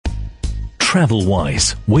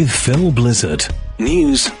Travel-Wise with Phil Blizzard.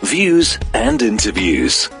 News, views and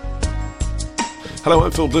interviews. Hello,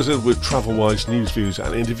 I'm Phil Blizzard with Travel-Wise news, views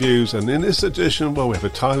and interviews, and in this edition, we have a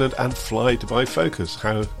Thailand and Fly Dubai focus.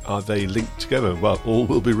 How are they linked together? Well, all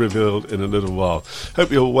will be revealed in a little while.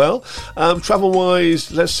 Hope you're well.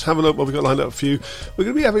 Travel-Wise, let's have a look what we've got lined up for you. We're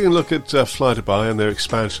going to be having a look at Fly Dubai and their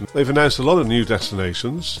expansion. They've announced a lot of new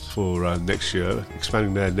destinations for next year,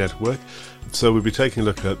 expanding their network. So we'll be taking a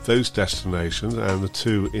look at those destinations and the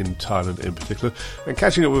two in Thailand in particular, and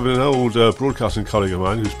catching up with an old broadcasting colleague of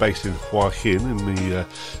mine who's based in Hua Hin in the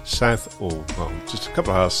just a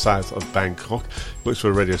couple of hours south of Bangkok. He works for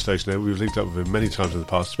a radio station there. We've linked up with him many times in the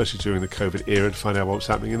past, especially during the COVID era, to find out what's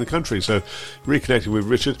happening in the country. So reconnecting with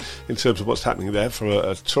Richard in terms of what's happening there from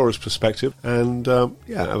a tourist perspective, and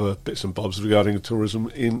other bits and bobs regarding tourism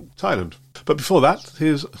in Thailand. But before that,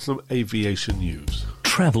 here's some aviation news.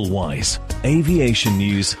 Travel-Wise, aviation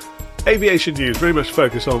news. Aviation news very much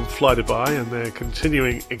focused on Fly Dubai and their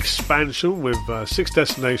continuing expansion with 6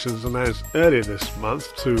 destinations announced earlier this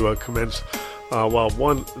month to commence,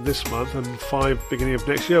 one this month and 5 beginning of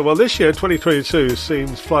next year. Well, this year, 2022,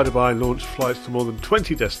 sees Fly Dubai launch flights to more than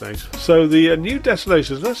 20 destinations. So the new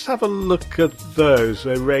destinations, let's have a look at those.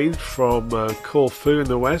 They range from Corfu in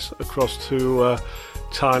the west across to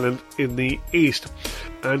Thailand in the east.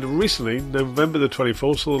 And recently, November the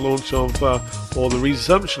 24th, saw the launch of, the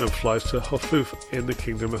resumption of flights to Hofuf in the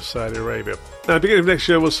Kingdom of Saudi Arabia. Now, beginning of next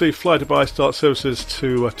year, we'll see Fly Dubai start services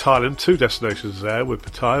to Thailand, 2 destinations there, with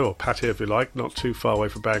Pattaya, or Pattaya if you like, not too far away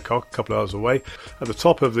from Bangkok, a couple of hours away, at the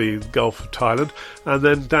top of the Gulf of Thailand. And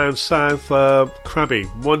then down south, Krabi,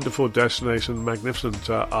 wonderful destination, magnificent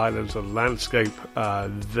islands and landscape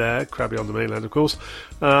there, Krabi on the mainland, of course.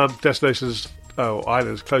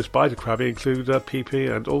 Islands close by to Krabi include Phi Phi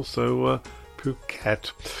and also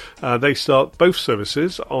Phuket. They start both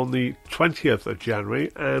services on the 20th of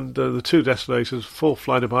January, and the 2 destinations for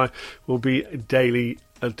Fly Dubai will be a daily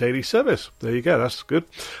service. There you go, that's good.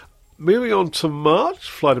 Moving on to March,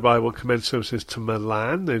 Fly Dubai will commence services to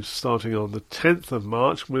Milan. They're starting on the 10th of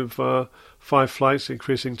March with 5 flights,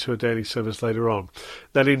 increasing to a daily service later on.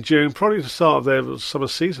 Then in June, probably the start of their summer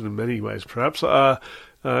season in many ways, perhaps,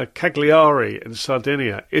 Cagliari in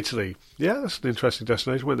Sardinia, Italy. Yeah, that's an interesting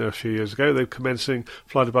destination. Went there a few years ago.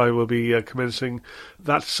 Fly Dubai will be commencing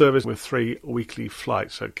that service with 3 weekly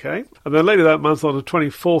flights, okay? And then later that month, on the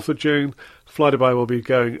 24th of June, Fly Dubai will be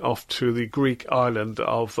going off to the Greek island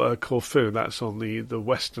of Corfu. That's on the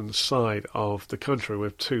western side of the country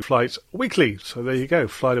with 2 flights weekly. So there you go.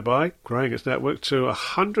 Fly Dubai growing its network to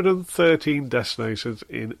 113 destinations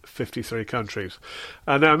in 53 countries.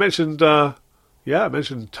 And now I mentioned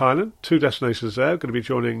Thailand, 2 destinations there. Going to be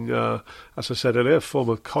joining, as I said earlier, a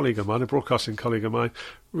former colleague of mine, a broadcasting colleague of mine,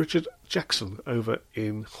 Richard Jackson, over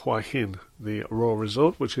in Hua Hin, the Royal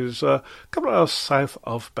Resort, which is a couple of hours south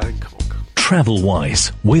of Bangkok.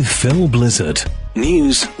 Travel-Wise with Phil Blizzard.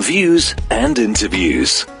 News, views and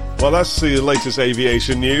interviews. Well, that's the latest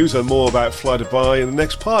aviation news and more about Fly Dubai in the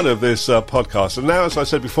next part of this podcast. And now, as I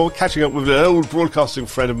said before, catching up with an old broadcasting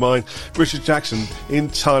friend of mine, Richard Jackson, in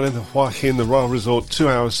Thailand, Hua Hin, the Royal Resort, 2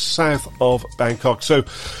 hours south of Bangkok. So,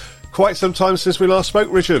 quite some time since we last spoke,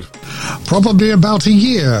 Richard. Probably about a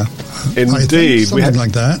year. Indeed. Something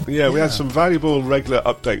like that. Yeah, we had some valuable regular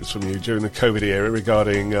updates from you during the COVID era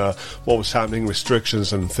regarding what was happening,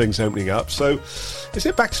 restrictions and things opening up. So, is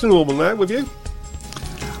it back to normal now with you?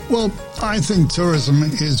 Well, I think tourism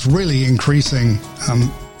is really increasing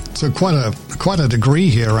to quite a degree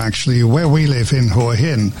here, actually. Where we live in Hua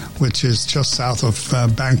Hin, which is just south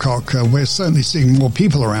of Bangkok, we're certainly seeing more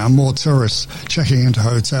people around, more tourists checking into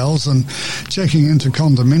hotels and checking into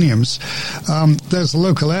condominiums. There's a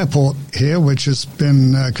local airport here which has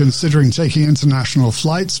been considering taking international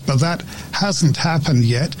flights, but that hasn't happened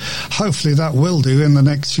yet. Hopefully that will do in the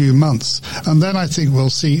next few months. And then I think we'll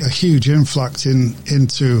see a huge influx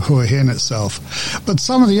into Hua Hin itself. But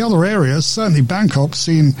some of the other areas, certainly Bangkok,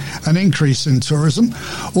 seen an increase in tourism.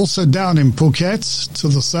 Also down in Phuket, to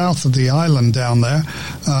the south of the island down there,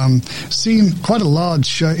 seen quite a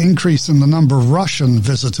large increase in the number of Russian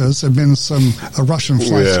visitors. There have been some Russian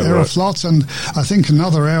flights, Aeroflot, and I think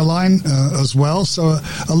another airline as well. So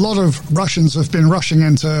a lot of Russians have been rushing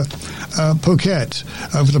into Phuket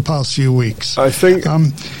over the past few weeks. I think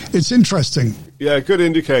it's interesting. Yeah, a good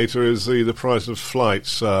indicator is the price of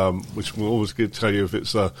flights, which will always tell you if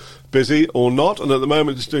it's busy or not. And at the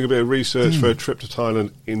moment, just doing a bit of research for a trip to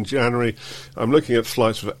Thailand in January. I'm looking at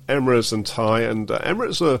flights for Emirates and Thai, and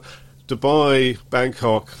Emirates are Dubai,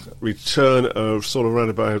 Bangkok return of sort of around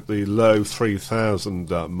about the low 3,000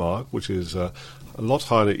 mark, which is a lot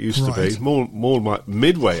higher than it used to be. Right. More like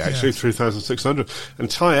midway, actually, 3,600. And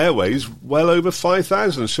Thai Airways, well over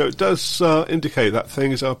 5,000. So it does indicate that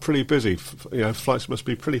things are pretty busy. Flights must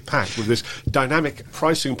be pretty packed with this dynamic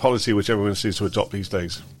pricing policy which everyone seems to adopt these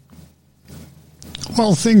days.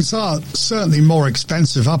 Well, things are certainly more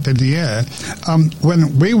expensive up in the air.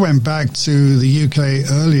 When we went back to the UK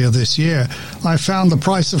earlier this year, I found the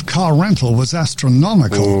price of car rental was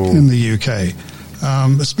astronomical in the UK.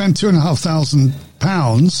 I spent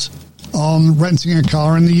 £2,500 on renting a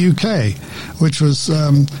car in the UK, which was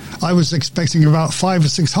I was expecting about 500 or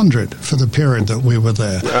 600 for the period that we were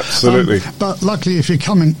there. Absolutely. But luckily, if you're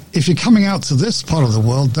coming out to this part of the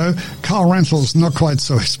world, though, car rental's not quite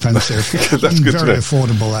so expensive. That's good very to know.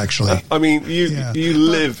 Affordable, actually. I mean, you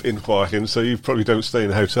live in Hua Hin, so you probably don't stay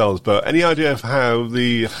in hotels. But any idea of how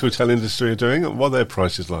the hotel industry are doing? What are their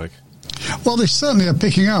prices like? Well, they certainly are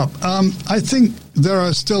picking up. I think there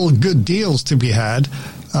are still good deals to be had.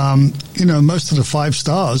 Most of the 5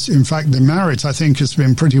 stars, in fact, the Marriott, I think, has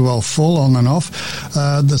been pretty well full on and off.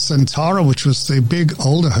 The Centara, which was the big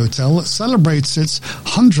older hotel, that celebrates its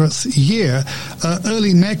 100th year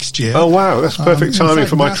early next year. Oh, wow. That's perfect timing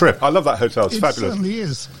for my trip. I love that hotel. It's fabulous. It certainly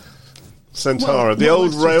is. Centara, the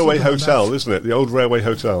old railway hotel, isn't it? The old railway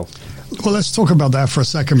hotel. Well, let's talk about that for a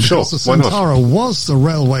second, because the Centara was the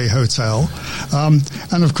railway hotel.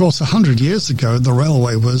 And, of course, 100 years ago, the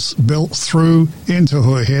railway was built through into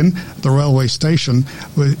Hua Hin, the railway station,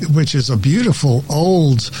 which is a beautiful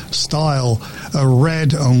old-style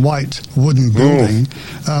red and white wooden building,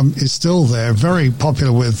 is still there, very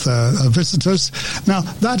popular with visitors. Now,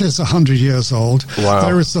 that is 100 years old. Wow.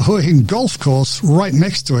 There is the Hua Hin golf course right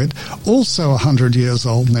next to it, also 100 years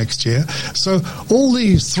old next year. So all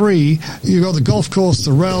these three, you've got the golf course,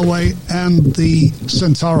 the railway, and the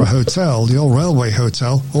Centara Hotel, the old railway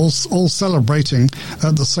hotel, all celebrating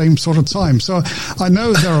at the same sort of time. So I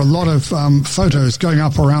know there are a lot of photos going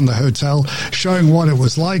up around the hotel showing what it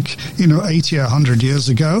was like, 80 or 100 years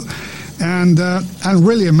ago. And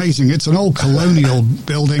really amazing. It's an old colonial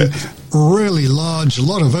building, really large, a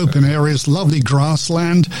lot of open areas, lovely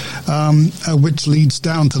grassland, which leads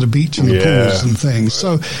down to the beach and the pools and things.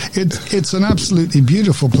 So it's an absolutely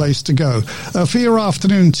beautiful place to go for your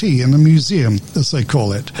afternoon tea in the museum, as they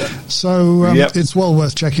call it. So it's well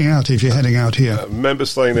worth checking out if you're heading out here. I remember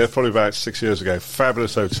staying there probably about 6 years ago.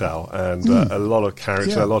 Fabulous hotel and a lot of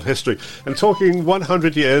character, a lot of history. And talking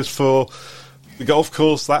 100 years for the golf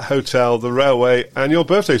course, that hotel, the railway, and your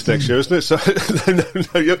birthday's next year, isn't it? So,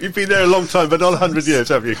 no, you've been there a long time, but not 100 years,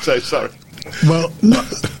 have you? So, sorry. Well,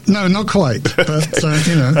 no, not quite, but,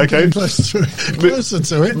 okay. Closer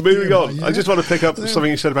to it. Moving on, I just want to pick up something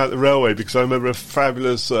you said about the railway, because I remember a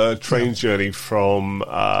fabulous train journey from,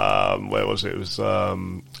 where was it? It was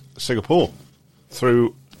Singapore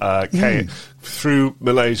through through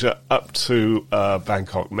Malaysia up to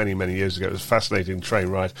Bangkok many years ago. It was a fascinating train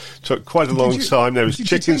ride. Took quite a long time. There was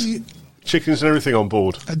chickens and everything on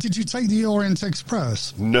board. Did you take the Orient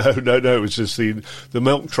Express? No. It was just the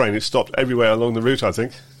milk train. It stopped everywhere along the route, I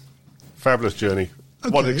think. Fabulous journey. Okay.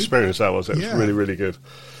 What an experience that was. It was really, really good.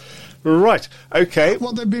 Right. Okay.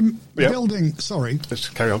 Well, they've been building... Sorry. Let's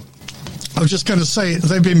carry on. I was just going to say,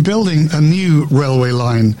 they've been building a new railway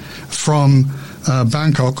line from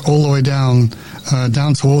Bangkok all the way down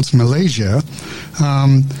towards Malaysia,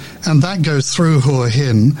 and that goes through Hua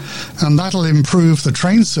Hin, and that'll improve the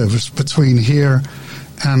train service between here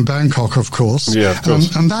and Bangkok, of course. Yeah, of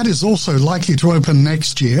course. And that is also likely to open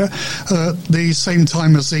next year, the same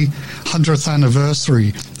time as the 100th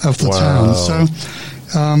anniversary of the town. So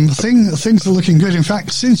things are looking good. In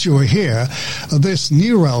fact, since you were here, this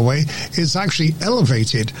new railway is actually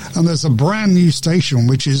elevated, and there's a brand new station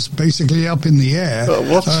which is basically up in the air,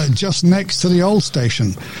 just next to the old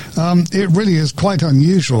station. It really is quite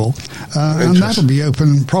unusual, and that'll be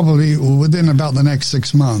open probably within about the next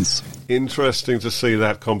 6 months. Interesting to see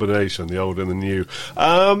that combination, the old and the new.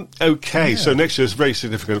 So next year is very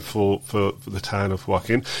significant for the town of Hua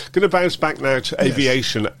Hin. Going to bounce back now to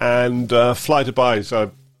aviation and Fly Dubai, as I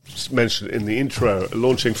mentioned in the intro,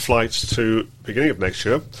 launching flights to beginning of next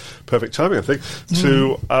year. Perfect timing, I think,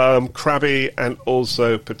 to Krabi and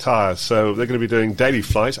also Pattaya. So they're going to be doing daily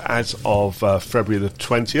flights as of February the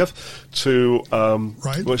 20th to,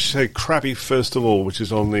 let's say Krabi first of all, which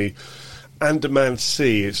is on the Andaman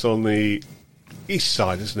Sea. It's on the east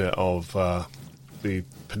side, isn't it, of the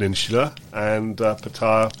peninsula, and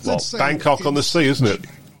Pattaya, Bangkok on the sea, isn't it?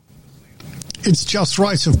 It's just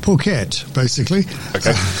right of Phuket, basically.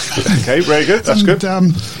 Okay, very good. That's good.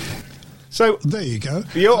 So there you go.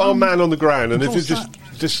 You're our man on the ground, and if you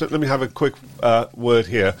just let me have a quick word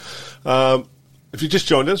here. If you just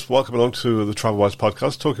joined us, welcome along to the TravelWise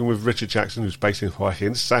podcast, talking with Richard Jackson, who's based in Hua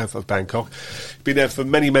Hin, south of Bangkok. Been there for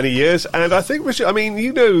many, many years. And I think, Richard, I mean,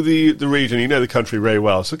 you know the region, you know the country very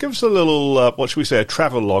well. So give us a little, what should we say, a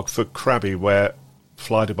travel log for Krabi, where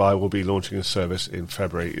Fly Dubai will be launching a service in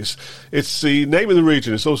February. It's the name of the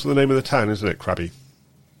region. It's also the name of the town, isn't it, Krabi?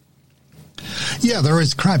 Yeah, there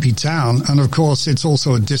is Krabi town, and of course it's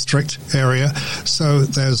also a district area, so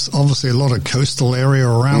there's obviously a lot of coastal area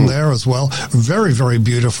around there as well. Very, very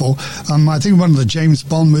beautiful. I think one of the James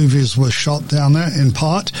Bond movies was shot down there in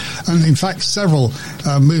part, and in fact several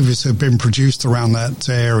movies have been produced around that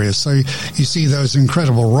area. So you see those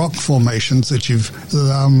incredible rock formations that you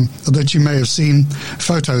may have seen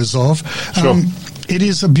photos of. Sure. It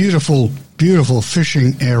is a beautiful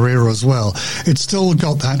fishing area as well. It's still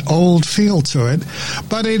got that old feel to it,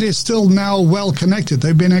 but it is still now well connected.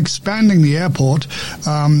 They've been expanding the airport,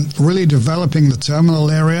 really developing the terminal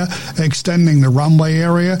area, extending the runway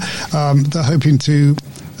area. They're hoping to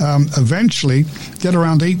eventually get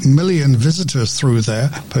around 8 million visitors through there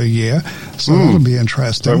per year, so that'll be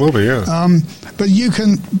interesting. That will be, yeah. But you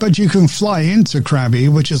can fly into Krabi,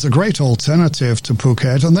 which is a great alternative to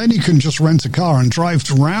Phuket, and then you can just rent a car and drive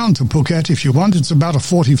around to Phuket if you want. It's about a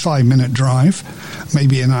 45-minute drive,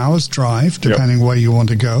 maybe an hour's drive, depending where you want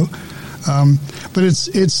to go. But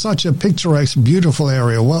it's such a picturesque, beautiful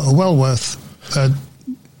area, well worth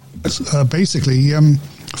basically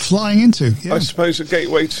flying into. Yeah. I suppose a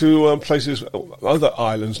gateway to places, other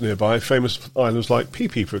islands nearby, famous islands like Phi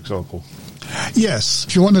Phi, for example. Yes,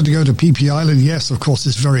 if you wanted to go to Phi Phi Island, yes, of course,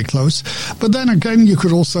 it's very close. But then again, you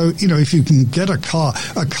could also, if you can get a car,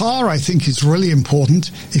 I think is really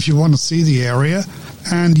important if you want to see the area.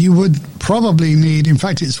 And you would probably need, in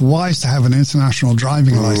fact, it's wise to have an international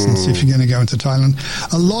driving license if you're going to go into Thailand.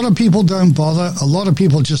 A lot of people don't bother. A lot of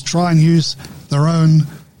people just try and use their own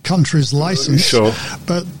country's license. Sure.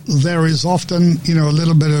 But there is often, a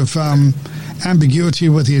little bit of ambiguity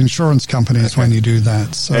with the insurance companies when you do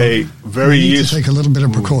that. So a very you need to take a little bit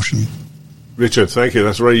of precaution. Richard, thank you.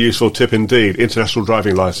 That's a very useful tip indeed. International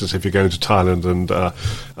driving license if you're going to Thailand. And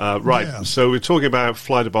right, so we're talking about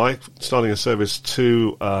Fly Dubai starting a service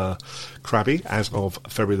to Krabi as of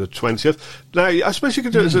February the 20th. Now, I suppose you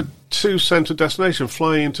could do it as a two-centre destination,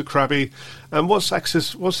 flying into Krabi. And what's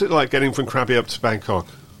it like getting from Krabi up to Bangkok?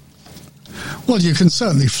 Well, you can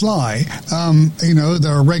certainly fly.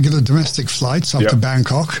 There are regular domestic flights up to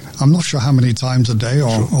Bangkok. I'm not sure how many times a day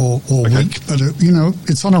or week, but,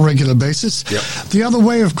 it's on a regular basis. Yep. The other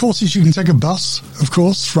way, of course, is you can take a bus, of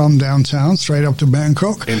course, from downtown straight up to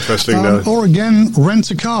Bangkok. Interesting. Or, again, rent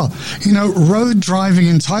a car. Road driving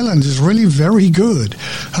in Thailand is really very good,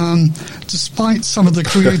 despite some of the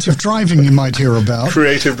creative driving you might hear about.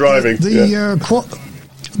 Creative driving. The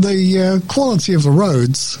quality of the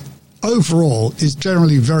roads overall is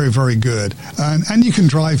generally very, very good. And you can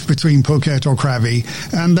drive between Phuket or Krabi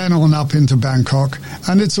and then on up into Bangkok.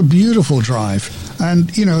 And it's a beautiful drive. And,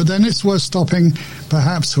 then it's worth stopping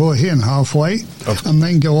perhaps Hua Hin halfway and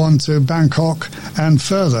then go on to Bangkok and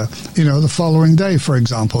further, the following day, for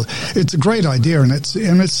example. It's a great idea and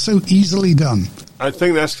it's so easily done. I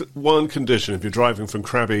think that's one condition. If you're driving from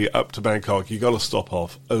Krabi up to Bangkok, you've got to stop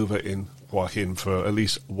off over in Hua Hin for at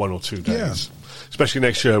least 1 or 2 days. Yeah. Especially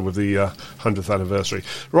next year with the 100th anniversary.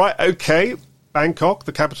 Right, okay, Bangkok,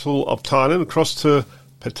 the capital of Thailand, across to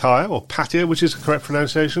Pattaya, which is the correct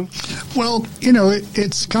pronunciation? Well,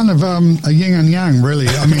 it's kind of a yin and yang, really.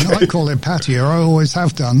 I mean, I call it Pattaya. I always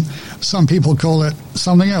have done. Some people call it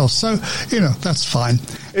something else. So, that's fine.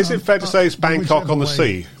 Is it fair to say it's Bangkok on the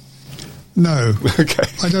sea? No. Okay.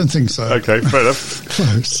 I don't think so. Okay, fair enough.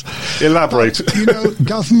 Close. Elaborate. But,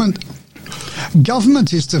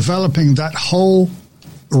 government is developing that whole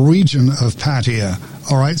region of Pattaya.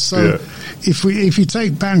 All right, so if you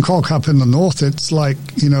take Bangkok up in the north, it's like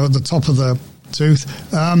at the top of the tooth.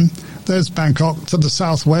 There's Bangkok. To the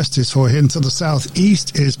southwest is Hua Hin. To the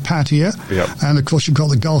southeast is Pattaya, and of course you've got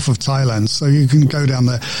the Gulf of Thailand, so you can go down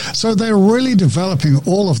there. So they're really developing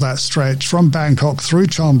all of that stretch from Bangkok through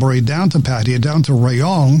Chonburi down to Pattaya, down to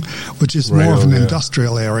Rayong, which is more of an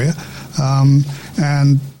industrial area,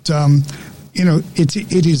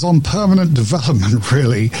 it is on permanent development,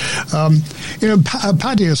 really.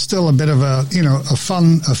 Pattaya is still a bit of a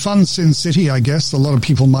fun sin city, I guess. A lot of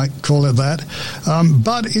people might call it that.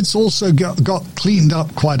 But it's also got cleaned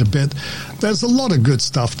up quite a bit. There's a lot of good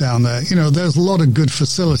stuff down there. There's a lot of good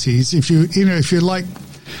facilities. If you like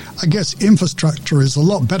I guess infrastructure is a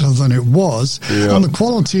lot better than it was, and the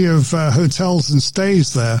quality of hotels and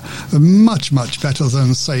stays there are much, much better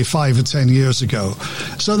than, say, 5 or 10 years ago.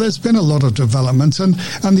 So there's been a lot of development, and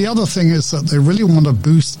the other thing is that they really want to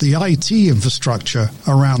boost the IT infrastructure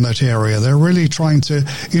around that area. They're really trying to,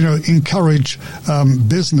 encourage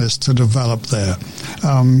business to develop there.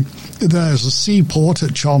 There's a seaport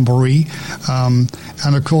at Chonburi,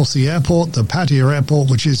 and of course the airport, the Pattaya Airport,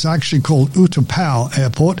 which is actually called Utapao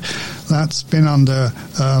Airport, that's been under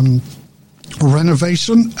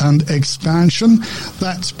renovation and expansion.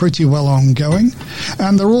 That's pretty well ongoing.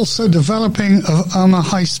 And they're also developing on a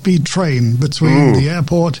high-speed train between the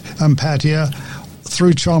airport and Pattaya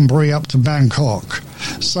through Chonburi up to Bangkok.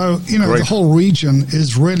 So, the whole region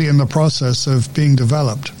is really in the process of being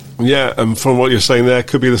developed. Yeah, and from what you're saying there,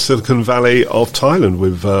 could be the Silicon Valley of Thailand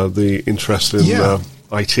with the interest in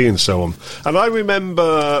IT and so on. And I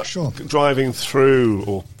remember driving through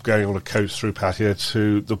or going on a coach through Pattaya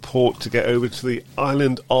to the port to get over to the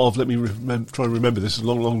island of, let me try and remember, this is a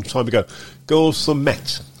long, long time ago, Koh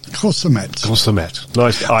Samet. Koh Samet.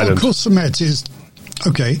 Nice island. Koh Samet is...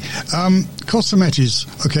 Okay, Koh Samet is...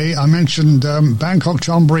 Okay, I mentioned Bangkok,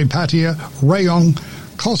 Chonburi, Pattaya, Rayong.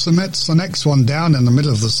 Koh Samet's the next one down in the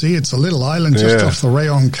middle of the sea. It's a little island just off the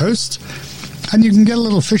Rayong coast. And you can get a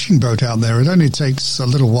little fishing boat out there. It only takes a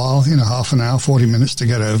little while, half an hour, 40 minutes to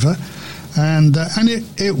get over. And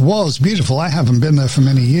it was beautiful. I haven't been there for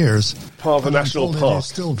many years. Part of a national park. It's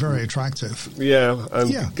still very attractive. Yeah,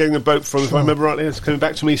 and getting the boat from, if I remember rightly, it's coming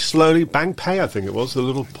back to me slowly. Bang Pei, I think it was, the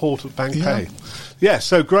little port of Bang Pei. Yeah,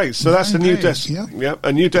 so great. So that's a new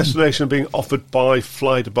a new destination being offered by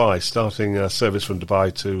Fly Dubai, starting service from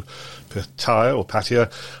Dubai to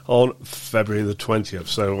Pattaya on February the 20th.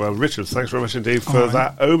 So, Richard, thanks very much indeed for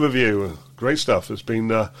that overview. Great stuff. It's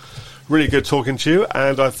been really good talking to you,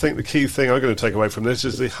 and I think the key thing I'm going to take away from this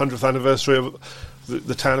is the 100th anniversary of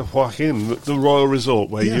the town of Hua Hin, the Royal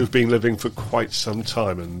Resort, where you've been living for quite some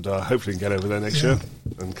time, and hopefully get over there next year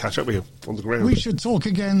and catch up with you on the ground. We should talk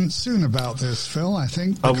again soon about this, Phil, I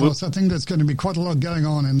think, because I think there's going to be quite a lot going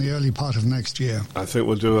on in the early part of next year. I think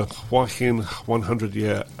we'll do a Hua Hin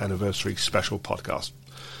 100-year anniversary special podcast.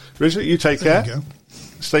 Richard, you take care. You go.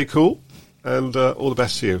 Stay cool, and all the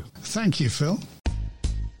best to you. Thank you, Phil.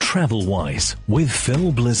 Travel-wise with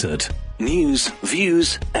Phil Blizzard. News,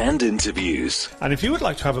 views and interviews. And if you would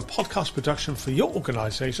like to have a podcast production for your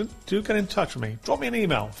organisation, do get in touch with me. Drop me an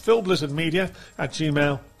email,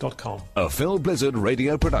 philblizzardmedia@gmail.com. A Phil Blizzard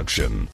radio production.